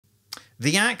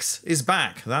The Axe is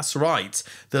back, that's right.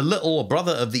 The little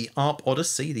brother of the Arp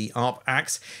Odyssey, the Arp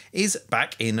Axxe, is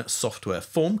back in software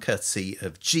form, courtesy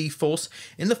of GForce,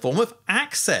 in the form of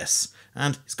AXXESS.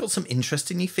 And it's got some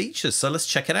interesting new features, so let's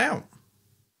check it out.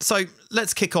 So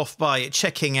let's kick off by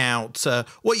checking out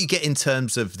what you get in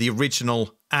terms of the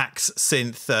original AXXESS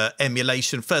Synth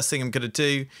emulation. First thing I'm going to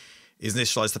do is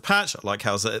initialize the patch. I like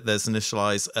how there's an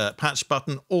initialize patch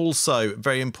button. Also,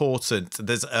 very important,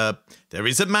 there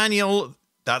is a manual.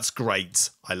 That's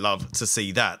great. I love to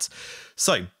see that.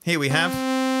 So here we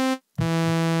have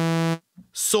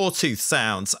sawtooth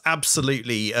sounds.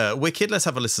 Absolutely wicked. Let's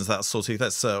have a listen to that sawtooth.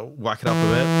 Let's whack it up a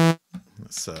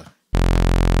bit.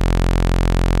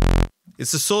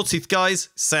 It's a sawtooth, guys.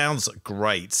 Sounds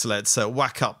great. So let's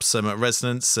whack up some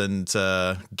resonance and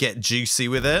get juicy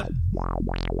with it.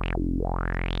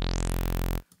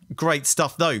 Great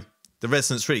stuff, though. The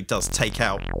resonance really does take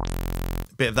out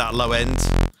a bit of that low end.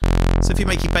 So if you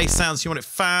make your bass sounds, you want it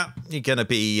fat, you're going to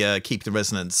be keeping the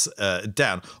resonance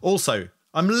down. Also,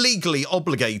 I'm legally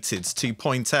obligated to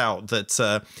point out that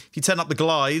if you turn up the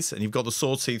glide and you've got the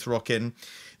sawtooth rocking,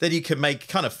 then you can make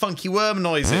kind of funky worm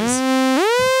noises.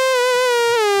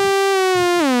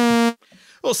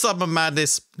 Or Summer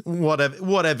Madness,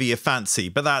 whatever you fancy.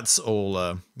 But that's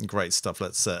all great stuff.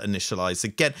 Let's initialize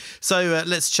again. So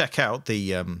let's check out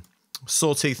the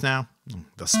sawtooth now,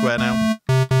 the square now.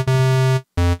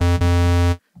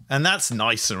 And that's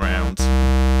nice and round.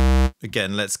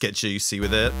 Again, let's get juicy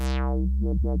with it.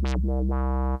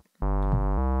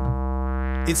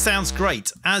 It sounds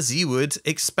great, as you would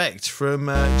expect from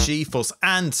GForce.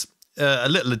 And a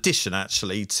little addition,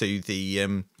 actually, to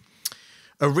the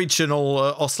original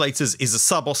oscillators is a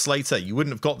sub-oscillator. You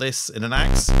wouldn't have got this in an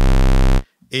Axe.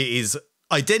 It is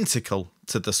identical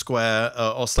to the square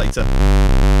oscillator,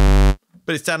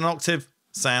 but it's down an octave.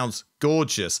 Sounds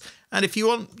gorgeous. And if you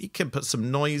want, you can put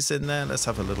some noise in there. Let's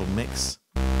have a little mix.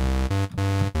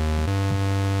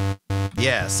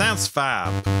 Yeah, sounds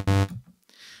fab.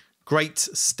 Great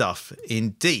stuff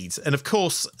indeed. And of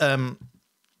course,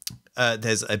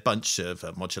 there's a bunch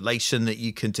of modulation that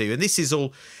you can do, and this is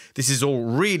all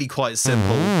really quite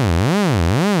simple.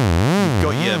 You've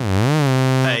got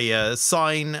a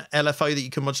sine LFO that you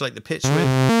can modulate the pitch with,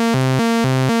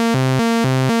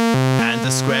 and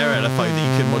a square LFO that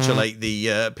you can modulate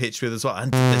the pitch with as well.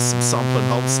 And there's some sample and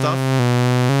hold stuff.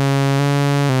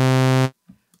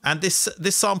 And this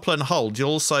sample and hold, you'll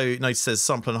also notice there's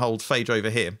sample and hold fader over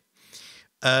here.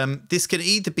 This can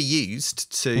either be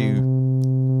used to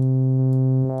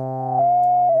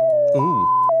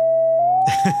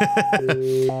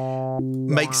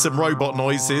make some robot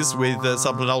noises with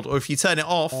sample and hold, or if you turn it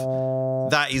off,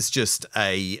 that is just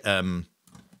a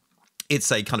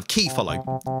it's a kind of key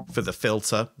follow for the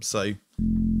filter. So,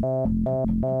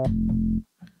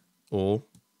 or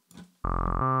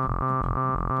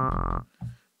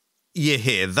you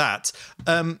hear that.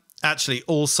 Actually,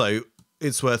 also,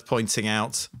 it's worth pointing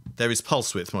out there is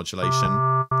pulse width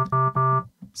modulation.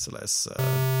 So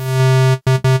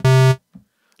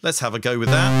let's have a go with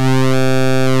that.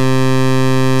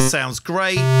 Sounds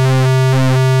great.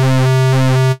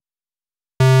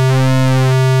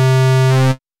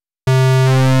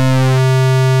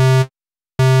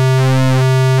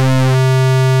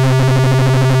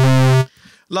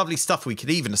 Lovely stuff. We could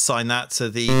even assign that to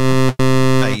the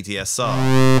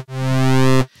ADSR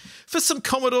for some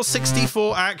Commodore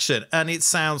 64 action, and it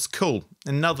sounds cool.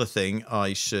 Another thing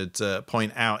I should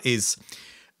point out is,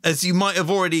 as you might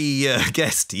have already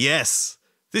guessed, yes,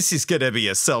 this is going to be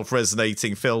a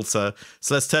self-resonating filter.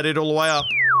 So let's turn it all the way up.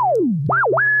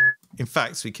 In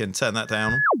fact, we can turn that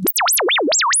down.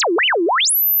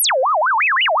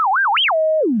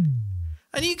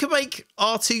 And you can make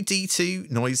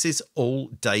R2-D2 noises all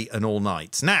day and all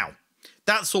night. Now,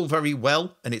 that's all very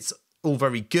well, and it's all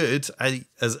very good.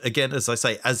 As I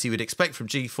say, as you would expect from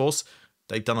GForce,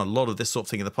 they've done a lot of this sort of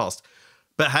thing in the past.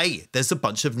 But hey, there's a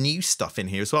bunch of new stuff in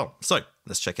here as well. So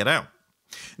let's check it out.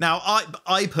 Now,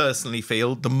 I personally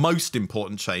feel the most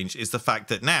important change is the fact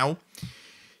that now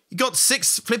you got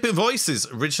 6 flipping voices.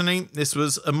 Originally, this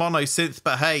was a mono synth,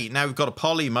 but hey, now we've got a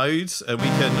poly mode, and we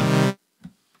can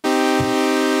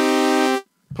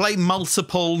play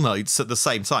multiple notes at the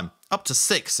same time. Up to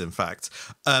 6, in fact.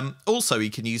 Also, you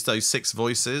can use those 6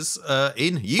 voices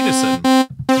in unison.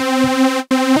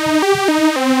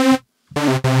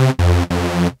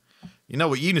 You know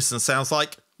what unison sounds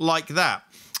like that.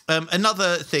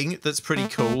 Another thing that's pretty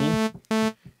cool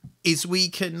is we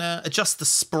can adjust the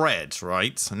spread,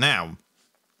 right? Now,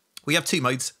 we have 2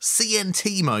 modes,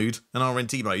 CNT mode and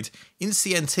RNT mode. In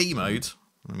CNT mode,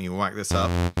 let me whack this up.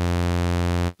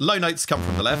 Low notes come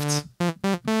from the left.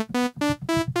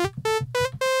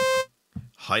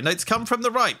 high notes come from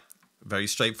the right. Very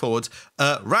straightforward.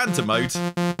 Random mode.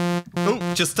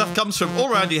 Oh, just stuff comes from all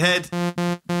around your head.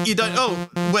 You don't... Oh,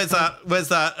 where's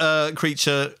that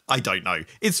creature? I don't know.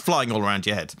 It's flying all around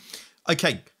your head.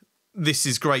 Okay, this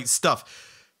is great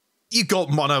stuff. You got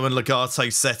mono and legato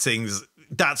settings.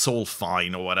 That's all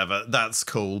fine or whatever. That's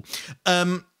cool.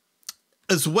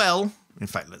 As well... In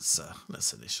fact, let's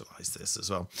initialize this as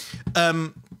well.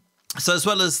 So as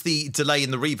well as the delay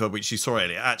in the reverb, which you saw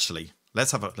earlier, actually,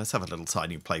 let's have a little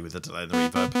tiny play with the delay in the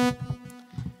reverb.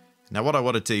 Now, what I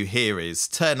want to do here is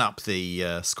turn up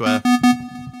the square,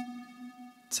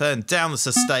 turn down the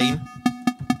sustain,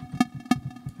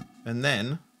 and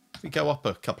then we go up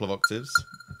a couple of octaves.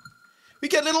 We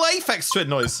get a little Aphex Twin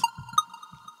noise.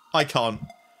 I can't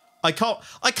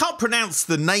pronounce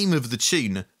the name of the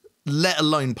tune, let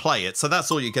alone play it. So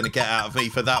that's all you're going to get out of me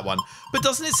for that one. But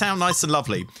doesn't it sound nice and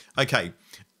lovely? Okay,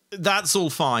 that's all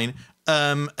fine.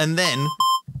 And then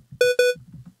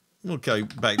we'll go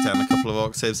back down a couple of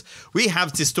octaves. We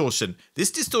have distortion.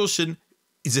 This distortion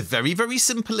is a very, very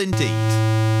simple indeed.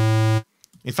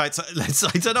 In fact, I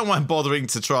don't know why I'm bothering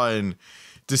to try and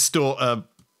distort a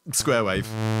square wave.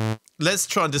 Let's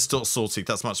try and distort sawtooth.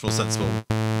 That's much more sensible.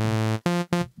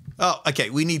 Oh, okay,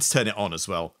 we need to turn it on as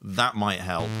well. That might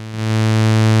help.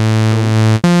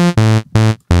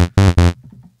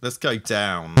 Let's go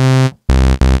down.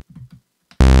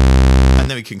 And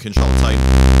then we can control tone.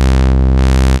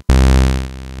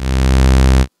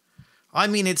 I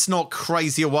mean, it's not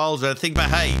crazy or wild or anything,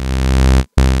 but hey,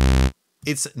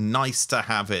 it's nice to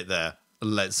have it there.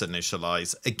 Let's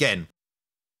initialize again.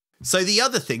 So the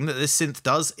other thing that this synth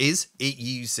does is it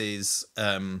uses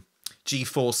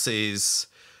GForce's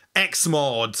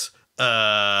XMOD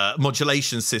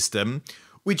modulation system,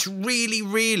 which really,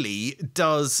 really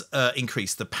does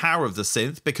increase the power of the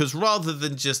synth, because rather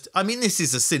than just, I mean, this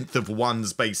is a synth of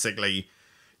ones, basically.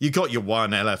 You've got your one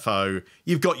LFO,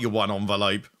 you've got your one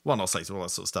envelope, one oscillator, all that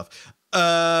sort of stuff.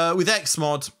 With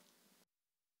XMOD,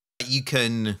 you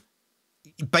can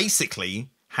basically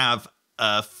have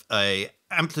a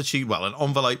amplitude, well, an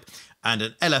envelope and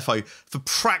an LFO for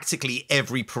practically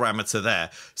every parameter there.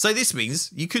 So this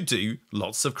means you could do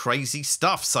lots of crazy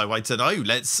stuff. So I don't know,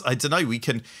 we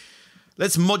can,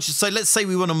 let's say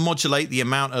we want to modulate the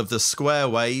amount of the square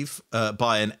wave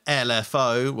by an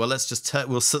LFO. Well, let's just,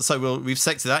 we've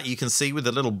selected that. You can see with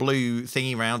the little blue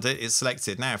thingy around it, it's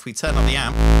selected. Now, if we turn on the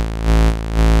amp,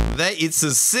 there, it's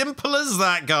as simple as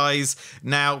that, guys.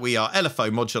 Now we are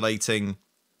LFO modulating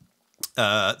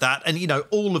that, and you know,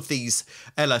 all of these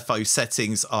LFO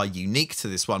settings are unique to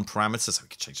this one parameter, so we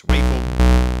can change the waveform.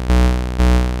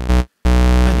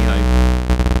 And you know,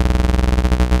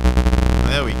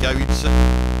 there we go.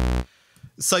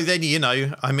 So then, you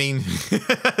know, I mean,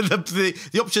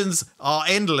 the options are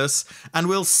endless, and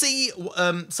we'll see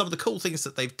some of the cool things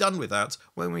that they've done with that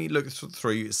when we look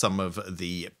through some of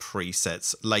the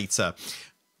presets later.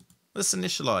 Let's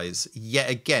initialize yet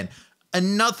again.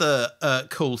 Another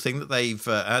cool thing that they've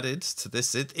added to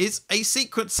this is a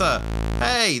sequencer.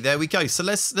 Hey, there we go. So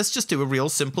let's just do a real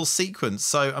simple sequence.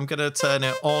 So I'm going to turn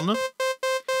it on.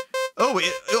 Oh,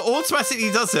 it automatically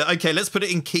does it. Okay, let's put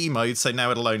it in key mode. So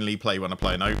now it'll only play when I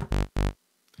play a note.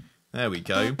 There we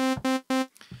go.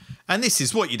 And this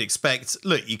is what you'd expect.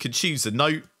 Look, you can choose a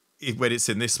note when it's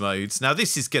in this mode. Now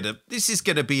this is gonna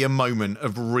be a moment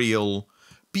of real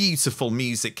beautiful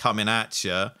music coming at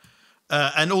you.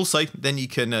 And also, then you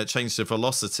can change the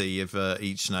velocity of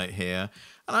each note here.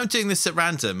 And I'm doing this at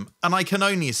random, and I can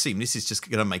only assume this is just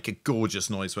going to make a gorgeous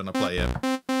noise when I play it.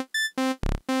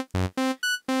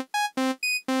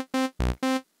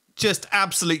 Just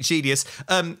absolute genius.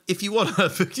 If you want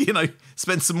to, you know,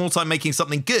 spend some more time making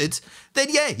something good, then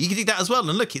yeah, you can do that as well.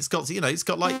 And look, it's got, you know, it's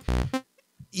got like,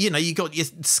 you know, you got your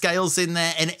scales in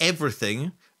there and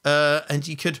everything. And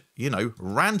you could, you know,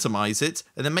 randomize it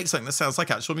and then make something that sounds like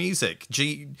actual music.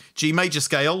 G major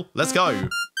scale, let's go.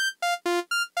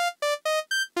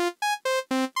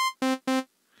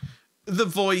 The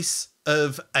voice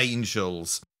of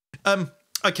angels.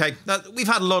 Okay, we've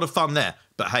had a lot of fun there,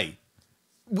 but hey,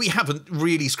 we haven't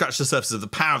really scratched the surface of the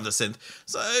power of the synth.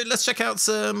 So let's check out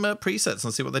some presets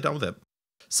and see what they've done with it.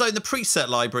 So in the preset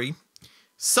library,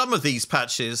 some of these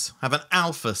patches have an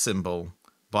alpha symbol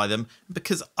by them.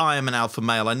 Because I am an alpha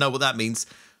male, I know what that means.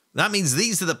 That means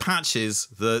these are the patches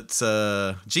that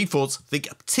GForce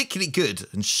think are particularly good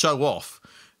and show off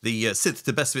the synth to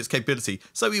the best of its capability.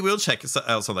 So we will check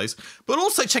out some of those, but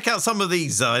also check out some of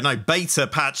these beta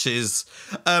patches.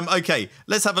 Okay,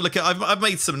 let's have a look at. I've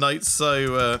made some notes,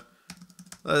 so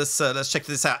let's check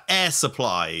this out. Air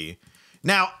supply.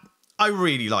 Now I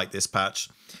really like this patch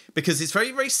because it's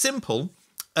very, very simple.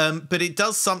 But it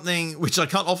does something which I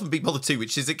can't often be bothered to,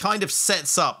 which is it kind of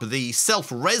sets up the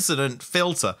self-resonant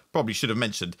filter. Probably should have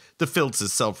mentioned the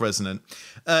filter's self-resonant.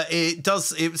 It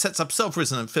sets up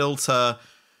self-resonant filter,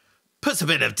 puts a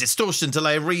bit of distortion,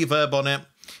 delay, reverb on it,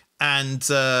 and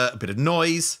a bit of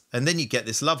noise, and then you get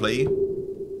this lovely...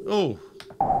 Oh.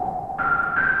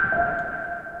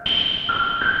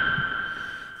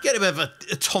 Get a bit of a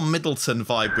Tom Middleton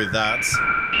vibe with that.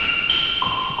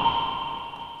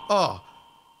 Oh,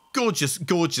 gorgeous,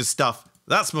 gorgeous stuff.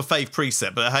 That's my fave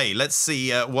preset, but hey, let's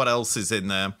see what else is in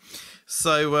there.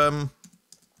 So,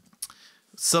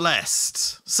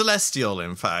 Celestial,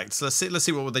 in fact. Let's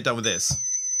see what they've done with this.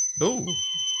 Ooh.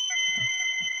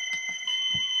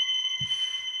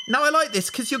 Now, I like this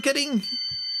because you're getting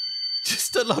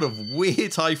just a lot of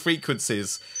weird high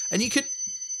frequencies, and you could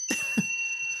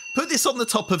put this on the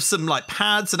top of some like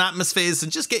pads and atmospheres,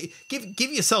 and just give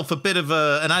yourself a bit of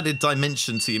an added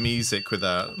dimension to your music with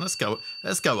that. Let's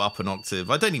go up an octave.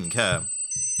 I don't even care.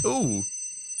 Ooh.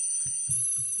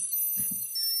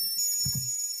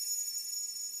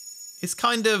 It's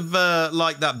kind of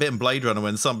like that bit in Blade Runner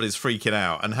when somebody's freaking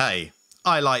out, and hey,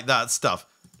 I like that stuff.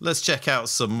 Let's check out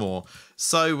some more.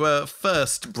 So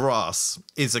first, Brass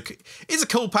is a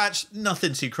cool patch.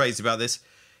 Nothing too crazy about this.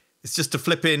 It's just a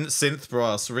flipping synth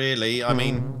brass, really. I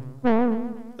mean,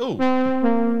 ooh.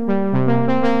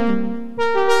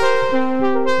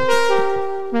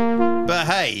 But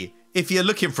hey, if you're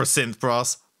looking for a synth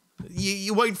brass,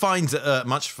 you won't find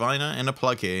much finer in a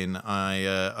plugin.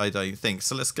 I don't think.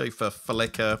 So let's go for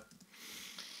Flicker.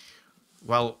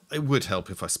 Well, it would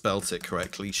help if I spelt it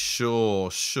correctly.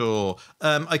 Sure.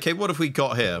 Okay, what have we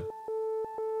got here?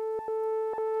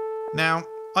 Now,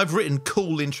 I've written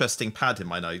cool, interesting pad in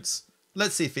my notes.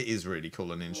 Let's see if it is really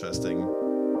cool and interesting.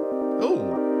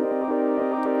 Oh.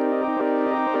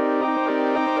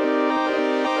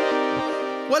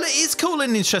 Well, it is cool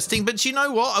and interesting, but you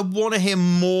know what? I want to hear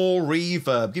more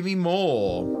reverb. Give me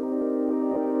more.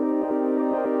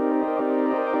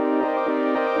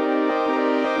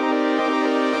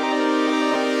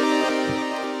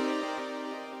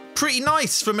 Pretty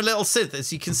nice from a little synth.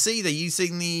 As you can see, they're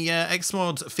using the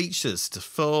XMOD features to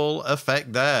full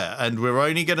effect there, and we're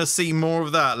only going to see more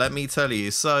of that, let me tell you.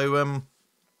 So,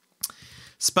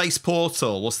 Space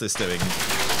Portal, what's this doing?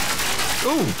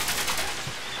 Ooh.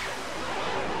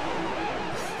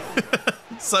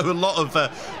 So a lot of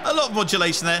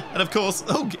modulation there, and of course,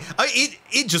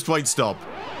 it just won't stop.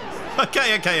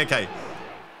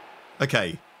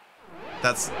 Okay.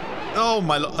 That's, oh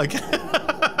my lord.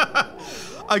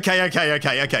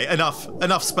 Okay.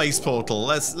 Enough Space Portal.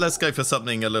 Let's go for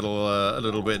something a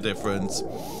little bit different.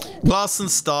 Class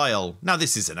and Style. Now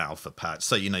this is an alpha patch,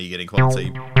 so you know you're getting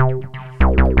quality.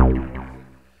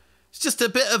 It's just a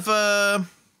bit of a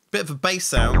bass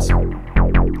sound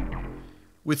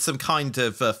with some kind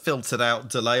of filtered out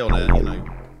delay on it, you know.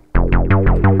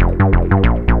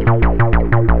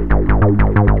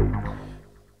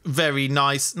 Very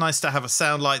nice to have a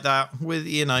sound like that with,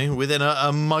 you know, within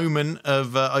a moment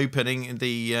of opening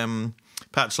the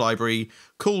patch library.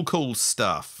 Cool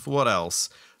stuff. What else?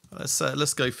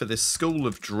 Let's go for this School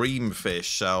of Dreamfish,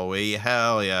 shall we?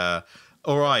 Hell yeah.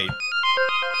 All right.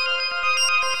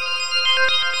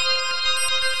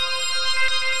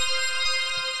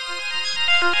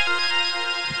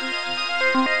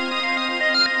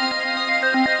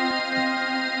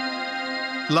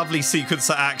 Lovely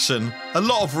sequencer action. A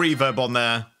lot of reverb on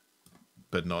there,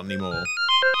 but not anymore.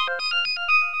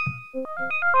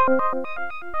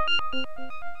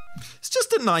 It's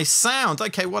just a nice sound.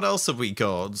 Okay, what else have we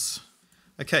got?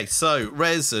 Okay, so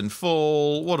res and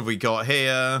fall. What have we got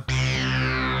here?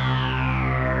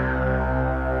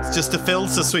 It's just a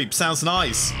filter sweep. Sounds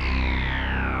nice.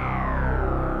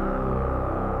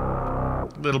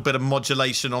 A little bit of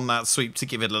modulation on that sweep to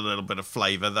give it a little bit of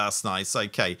flavor. That's nice.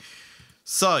 Okay.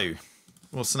 So,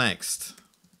 what's next?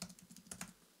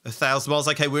 1,000 miles.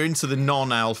 Okay, we're into the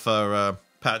non-alpha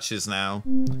patches now.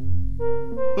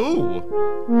 Ooh.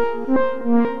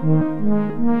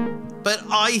 But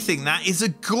I think that is a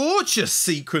gorgeous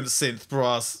sequence synth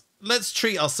brass. Let's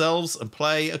treat ourselves and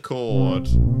play a chord.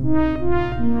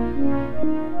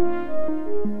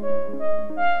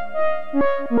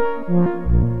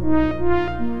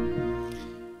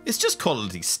 It's just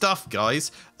quality stuff,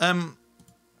 guys.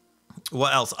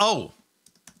 What else? Oh,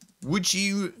 would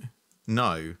you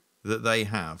know that they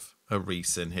have a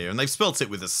Reese in here? And they've spelt it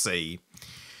with a C.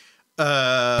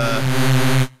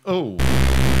 Oh.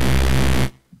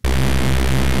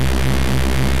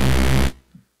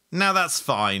 Now that's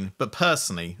fine, but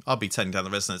personally, I'll be turning down the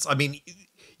resonance. I mean,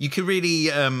 you can really,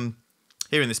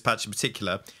 here in this patch in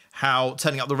particular, how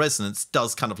turning up the resonance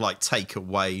does kind of like take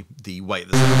away the weight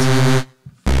of the sound.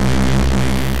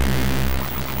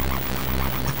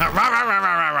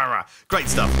 Great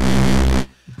stuff.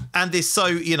 And this, so,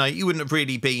 you know, you wouldn't have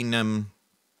really been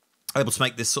able to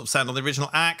make this sort of sound on the original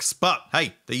AXXESS, but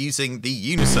hey, they're using the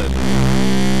unison.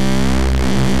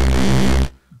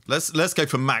 Let's go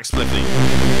for max polyphony.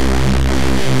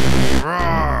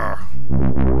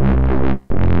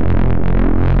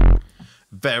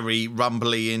 Very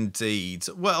rumbly indeed.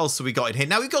 What else have we got in here?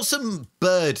 Now we've got some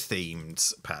bird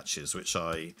themed patches, which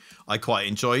I quite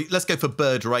enjoy. Let's go for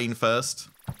bird rain first.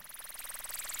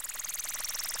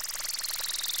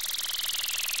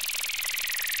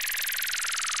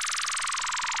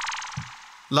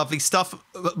 Lovely stuff.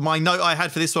 My note I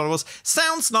had for this one was,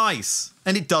 sounds nice.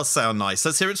 And it does sound nice.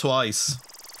 Let's hear it twice.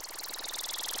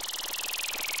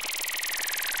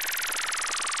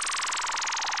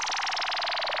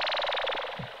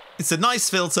 It's a nice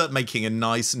filter making a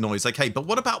nice noise. Okay, but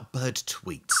what about bird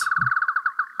tweet?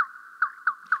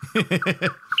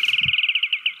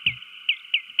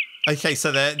 Okay,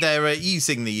 so they're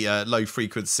using the low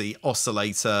frequency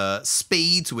oscillator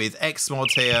speed with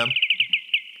XMOD here.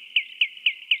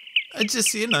 And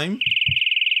just, you know,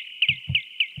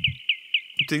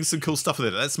 doing some cool stuff with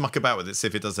it. Let's muck about with it, see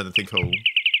if it does anything cool.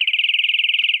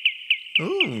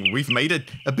 Ooh, we've made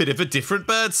a bit of a different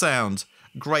bird sound.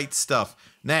 Great stuff.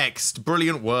 Next,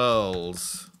 Brilliant World.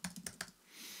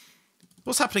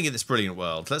 What's happening in this Brilliant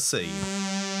World? Let's see.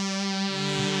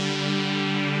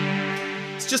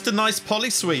 It's just a nice poly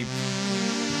sweep.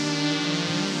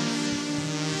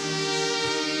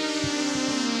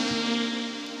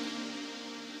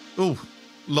 Ooh,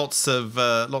 lots of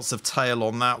tail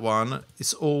on that one.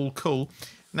 It's all cool.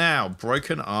 Now,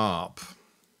 Broken Arp.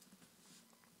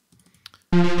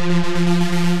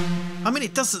 I mean,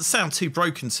 it doesn't sound too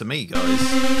broken to me, guys.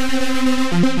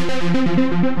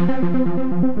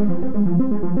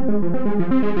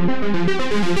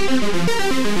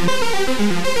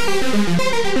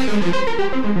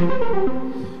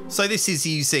 So this is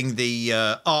using the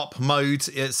ARP mode,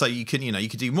 so you can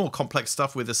do more complex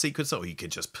stuff with a sequencer, or you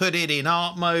could just put it in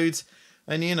ARP mode,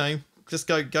 and just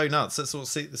go nuts. Let's all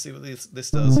see what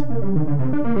this does.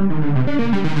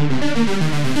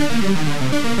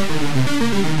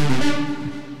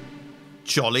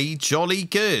 Jolly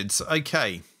good.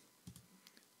 Okay.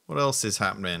 What else is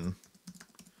happening?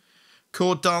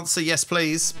 Chord dancer, yes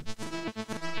please.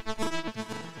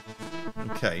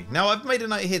 Okay, now I've made a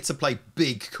note here to play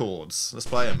big chords. Let's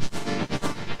play them.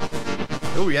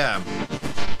 Oh yeah.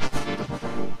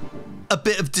 A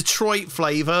bit of Detroit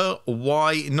flavour,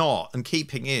 why not? And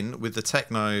keeping in with the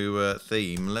techno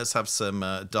theme, let's have some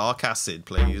dark acid,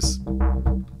 please.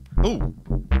 Oh,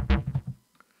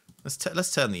 let's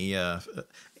turn the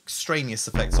extraneous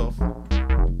effects off.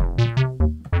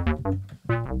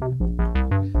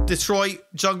 Detroit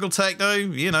jungle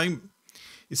techno,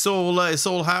 it's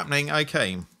all happening.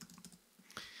 Okay.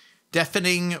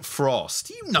 Deafening frost.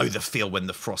 You know the feel when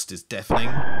the frost is deafening.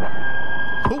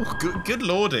 Oh, good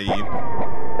lordy.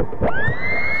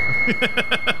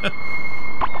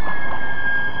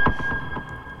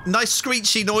 Nice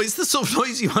screechy noise. The sort of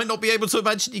noise you might not be able to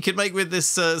imagine you could make with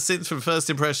this synth from First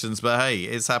Impressions, but hey,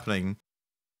 it's happening.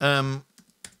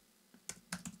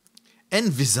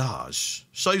 Envisage.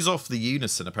 Shows off the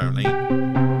unison, apparently.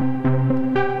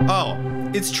 Oh,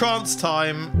 it's trance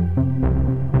time.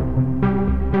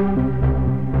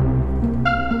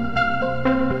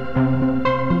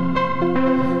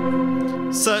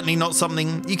 Certainly not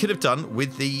something you could have done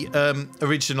with the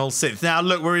original synth. Now,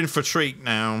 look, we're in for a treat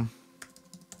now.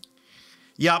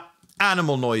 Yup,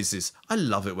 animal noises. I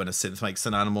love it when a synth makes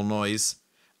an animal noise.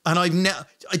 And I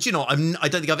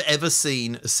don't think I've ever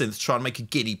seen a synth try and make a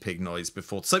guinea pig noise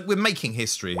before. So we're making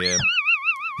history here.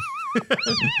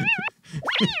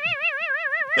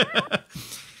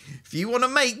 If you want to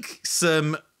make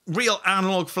some real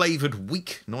analog flavoured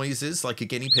weak noises like a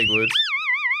guinea pig would,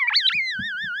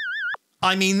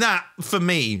 I mean, that, for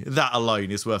me, that alone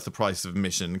is worth the price of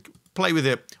admission. Play with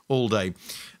it all day.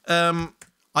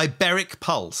 Iberic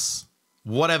Pulse.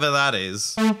 Whatever that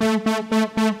is.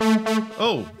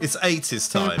 Oh, it's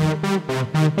 80s time.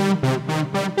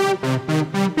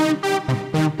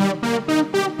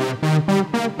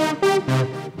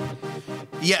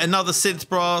 Yet another synth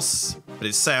brass, but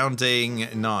it's sounding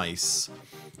nice.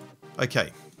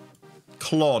 Okay.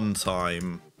 Clon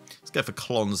time. Let's go for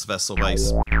Clon's Vessel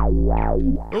Bass.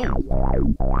 Ooh.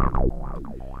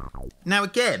 Now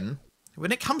again,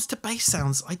 when it comes to bass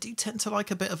sounds, I do tend to like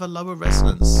a bit of a lower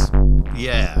resonance.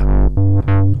 Yeah.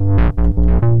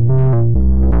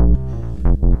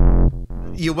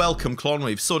 You're welcome, Clon.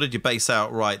 We've sorted your bass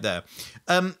out right there.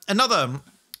 Another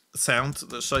sound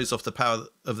that shows off the power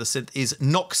of the synth is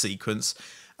knock sequence.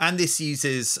 And this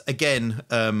uses, again,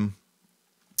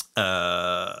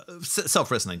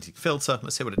 self-resonating filter.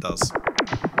 Let's hear what it does.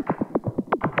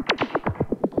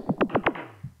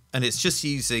 And it's just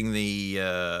using the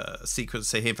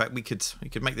sequencer here. In fact, we could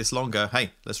make this longer. Hey,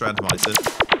 let's randomize it.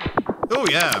 Oh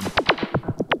yeah.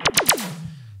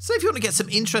 So if you want to get some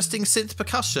interesting synth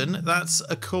percussion, that's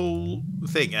a cool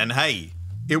thing. And hey,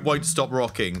 it won't stop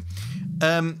rocking.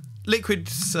 Liquid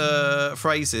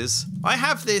phrases. I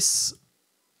have this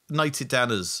noted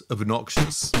down as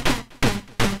obnoxious.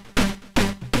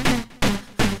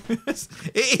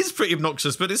 It is pretty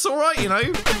obnoxious, but it's all right, you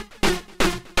know.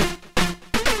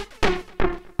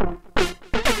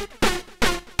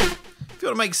 If you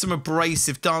want to make some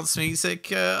abrasive dance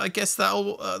music, I guess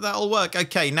that'll work.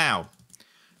 Okay, now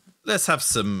let's have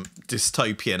some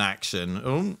dystopian action.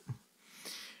 Oh.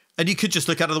 And you could just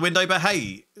look out of the window, but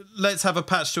hey, let's have a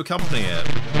patch to accompany it.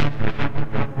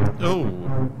 Oh.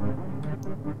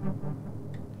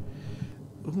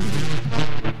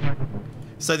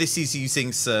 So this is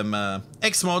using some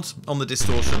XMOD on the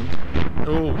distortion.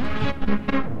 Oh.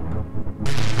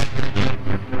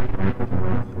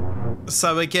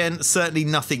 So again, certainly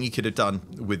nothing you could have done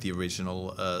with the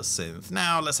original synth.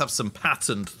 Now let's have some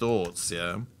patterned thoughts,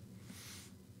 yeah.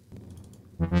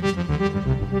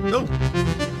 Oh.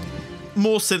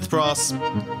 More synth brass. And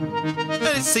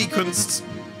it's sequenced.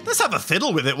 Let's have a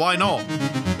fiddle with it, why not?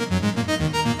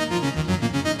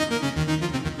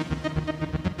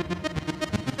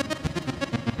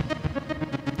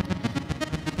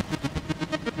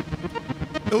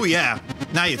 Oh yeah,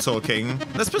 now you're talking.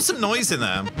 Let's put some noise in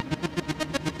there.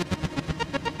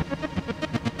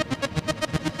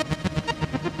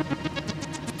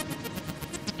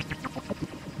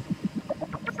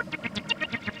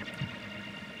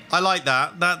 I like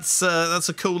that. That's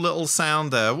a cool little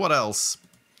sound there. What else?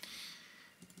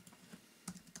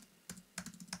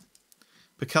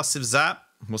 Percussive zap.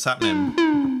 What's happening?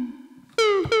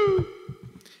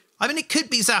 I mean, it could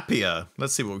be zappier.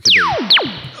 Let's see what we could do.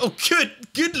 Oh,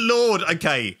 good lord.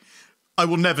 Okay. I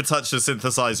will never touch the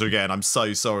synthesizer again. I'm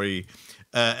so sorry,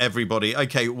 everybody.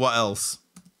 Okay, what else?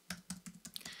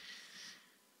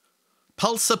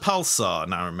 Pulsar.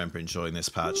 Now I remember enjoying this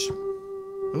patch.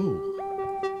 Ooh.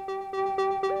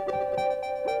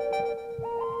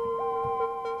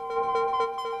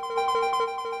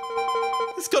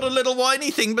 It's got a little whiny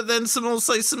thing, but then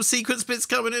also some sequence bits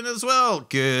coming in as well.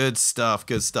 Good stuff,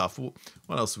 good stuff. What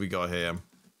else have we got here?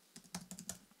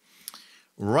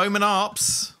 Roman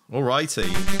arps. Alrighty.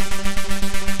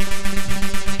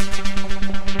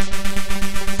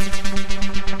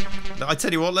 I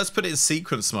tell you what, let's put it in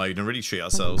sequence mode and really treat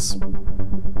ourselves.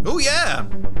 Oh yeah!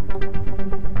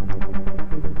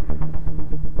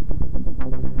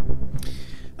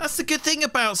 That's the good thing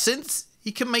about synths.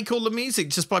 You can make all the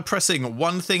music just by pressing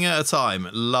one thing at a time.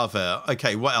 Love it.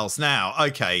 Okay, what else? Now,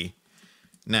 okay.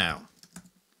 Now,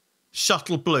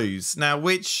 Shuttle Blues. Now,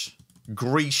 which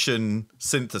Grecian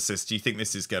synthesis do you think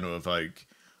this is going to evoke?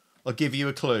 I'll give you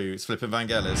a clue. It's Flippin'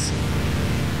 Vangelis.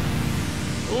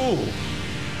 Oh.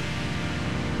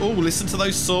 Oh, listen to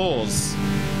those saws.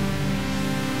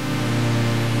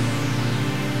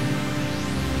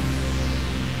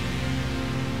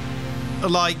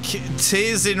 Like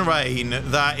Tears in Rain,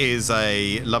 that is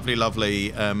a lovely, lovely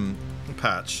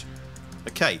patch.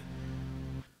 Okay.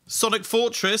 Sonic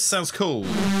Fortress sounds cool.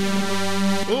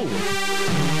 Ooh.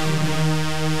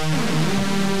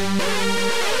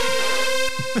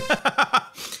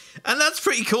 And that's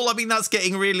pretty cool. I mean, that's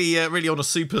getting really, really on a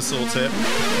super saw tip.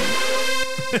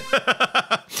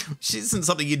 Which isn't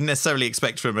something you'd necessarily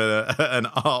expect from an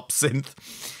ARP synth.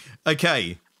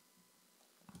 Okay.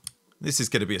 This is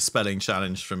going to be a spelling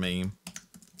challenge for me.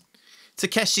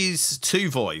 Takeshi's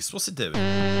 2 voice. What's it doing?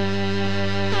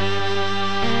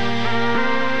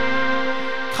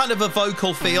 Kind of a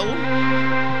vocal feel.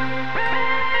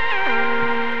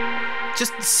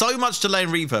 Just so much delay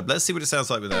and reverb. Let's see what it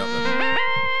sounds like without them.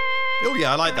 Oh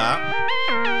yeah, I like that.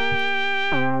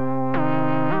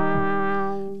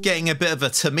 Getting a bit of a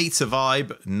Tamita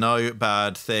vibe. No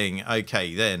bad thing.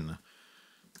 Okay, then.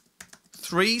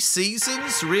 3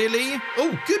 seasons, really?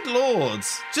 Oh, good lord.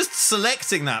 Just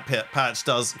selecting that patch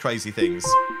does crazy things.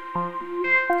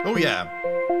 Oh, yeah.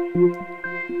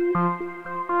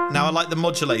 Now I like the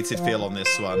modulated feel on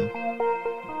this one.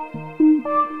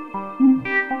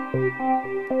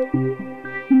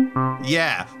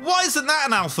 Yeah. Why isn't that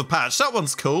an alpha patch? That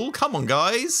one's cool. Come on,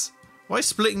 guys. Why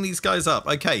splitting these guys up?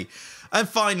 Okay. And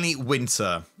finally,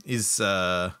 Winter is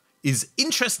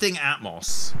interesting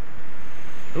Atmos.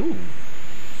 Ooh.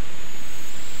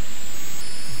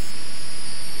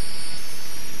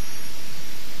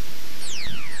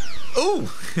 Ooh.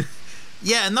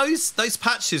 Yeah, and those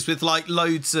patches with like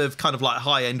loads of kind of like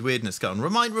high-end weirdness going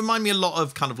remind me a lot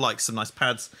of kind of like some nice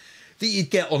pads that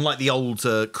you'd get on like the old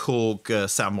Korg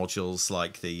sound modules,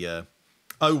 like the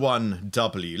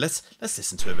O1W. Let's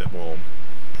listen to it a bit more.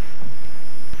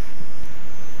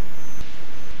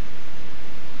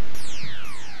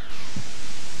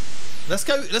 Let's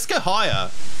go higher.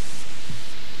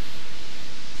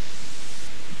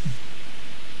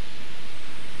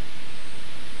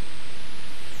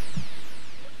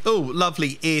 Oh,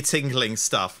 lovely ear-tingling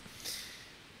stuff.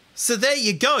 So there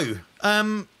you go.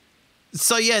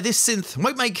 So yeah, this synth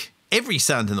won't make every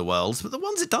sound in the world, but the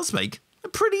ones it does make are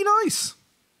pretty nice.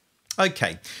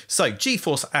 Okay, so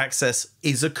GForce AXXESS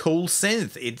is a cool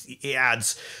synth. It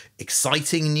adds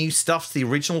exciting new stuff to the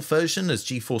original version, as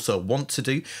GeForce want to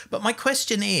do. But my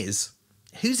question is,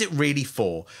 who's it really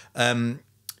for?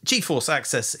 GeForce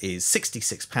AXXESS is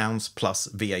 £66 plus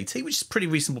VAT, which is a pretty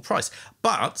reasonable price.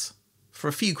 But for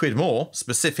a few quid more,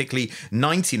 specifically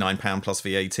 £99 plus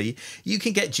VAT, you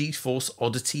can get GeForce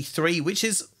Oddity 3, which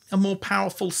is a more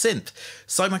powerful synth.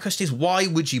 So my question is, why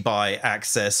would you buy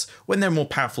AXXESS when there are more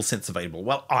powerful synths available?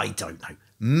 Well, I don't know.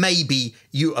 Maybe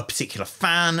you're a particular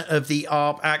fan of the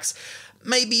Arp Axxe.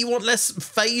 Maybe you want less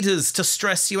faders to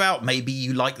stress you out. Maybe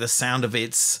you like the sound of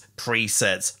its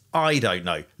presets. I don't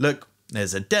know. Look,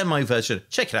 there's a demo version.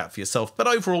 Check it out for yourself. But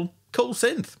overall, cool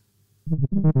synth.